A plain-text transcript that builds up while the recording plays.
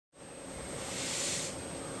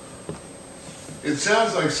It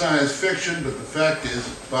sounds like science fiction, but the fact is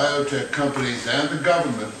biotech companies and the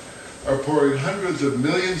government are pouring hundreds of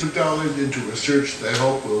millions of dollars into research they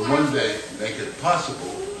hope will one day make it possible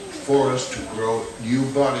for us to grow new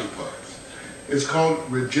body parts. It's called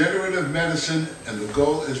regenerative medicine, and the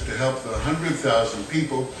goal is to help the 100,000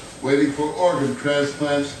 people waiting for organ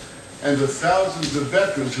transplants and the thousands of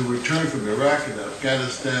veterans who returned from Iraq and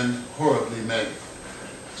Afghanistan horribly maimed.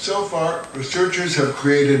 So far, researchers have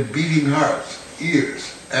created beating hearts,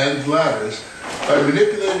 ears, and bladders by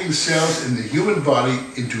manipulating cells in the human body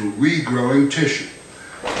into regrowing tissue.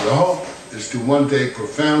 The hope is to one day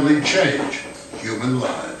profoundly change human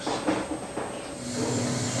lives.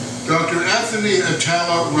 Dr. Anthony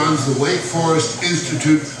Atala runs the Wake Forest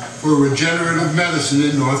Institute for Regenerative Medicine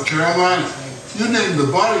in North Carolina. You name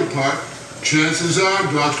the body part, chances are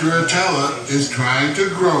Dr. Atala is trying to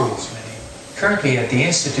grow one. Currently at the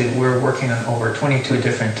Institute, we're working on over 22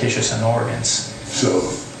 different tissues and organs.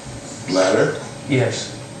 So, bladder?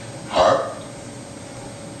 Yes. Heart?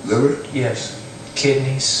 Liver? Yes.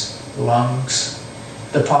 Kidneys, lungs.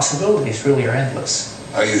 The possibilities really are endless.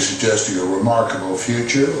 Are you suggesting a remarkable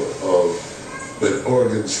future of when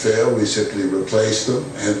organs fail, we simply replace them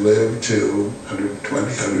and live to 120,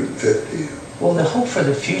 150? Well, the hope for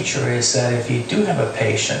the future is that if you do have a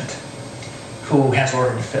patient who has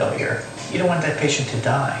organ failure, you don't want that patient to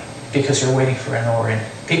die because you're waiting for an organ.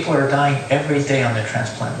 People are dying every day on the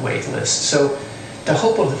transplant wait list. So the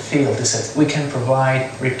hope of the field is that we can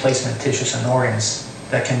provide replacement tissues and organs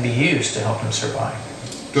that can be used to help them survive.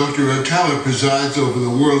 Dr. Atala presides over the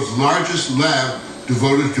world's largest lab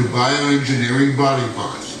devoted to bioengineering body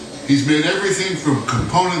parts. He's made everything from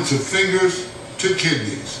components of fingers to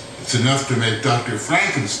kidneys. It's enough to make Dr.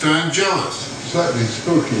 Frankenstein jealous. Slightly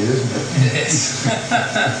spooky, isn't it? It is.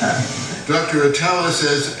 Dr. Atala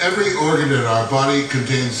says every organ in our body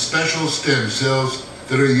contains special stem cells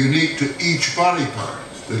that are unique to each body part.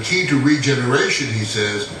 The key to regeneration, he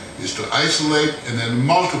says, is to isolate and then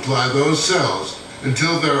multiply those cells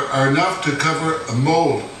until there are enough to cover a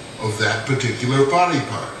mold of that particular body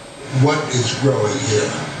part. What is growing here?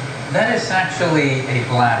 That is actually a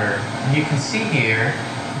bladder. And you can see here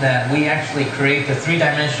that we actually create the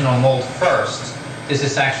three-dimensional mold first. This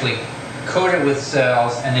is actually coated with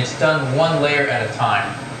cells, and it's done one layer at a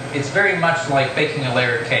time. It's very much like baking a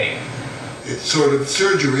layer cake. It's sort of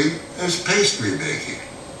surgery as pastry making.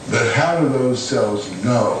 But how do those cells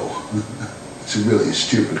know? It's a really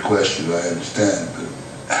stupid question, I understand,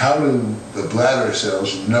 but how do the bladder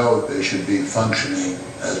cells know that they should be functioning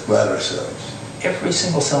as bladder cells? Every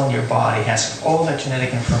single cell in your body has all that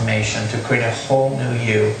genetic information to create a whole new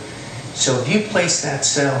you. So if you place that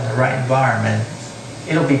cell in the right environment,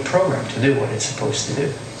 it'll be programmed to do what it's supposed to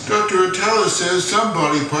do. Dr. Atala says some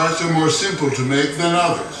body parts are more simple to make than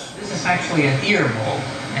others. This is actually an ear mold,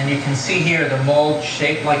 and you can see here the mold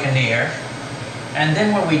shaped like an ear. And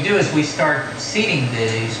then what we do is we start seeding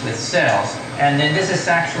these with cells, and then this is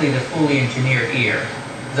actually the fully engineered ear.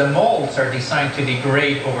 The molds are designed to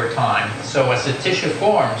degrade over time, so as the tissue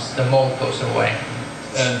forms, the mold goes away.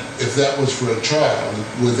 And if that was for a child,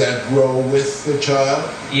 would that grow with the child?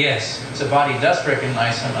 Yes, the body does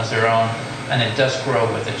recognize them as their own, and it does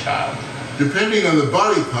grow with the child. Depending on the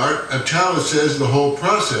body part, Atala says the whole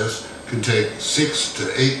process can take 6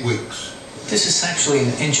 to 8 weeks. This is actually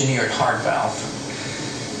an engineered heart valve.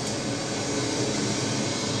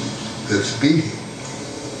 That's beating.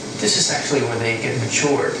 This is actually where they get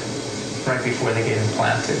matured, right before they get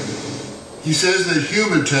implanted. He says that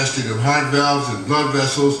human testing of heart valves and blood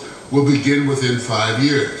vessels will begin within 5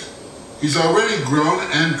 years. He's already grown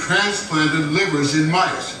and transplanted livers in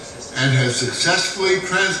mice and has successfully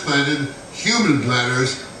transplanted human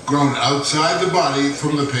bladders grown outside the body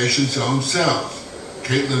from the patient's own cells.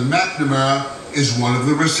 Caitlin McNamara is one of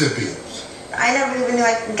the recipients. I never even knew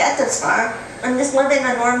I could get this far. I'm just living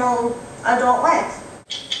a normal adult life.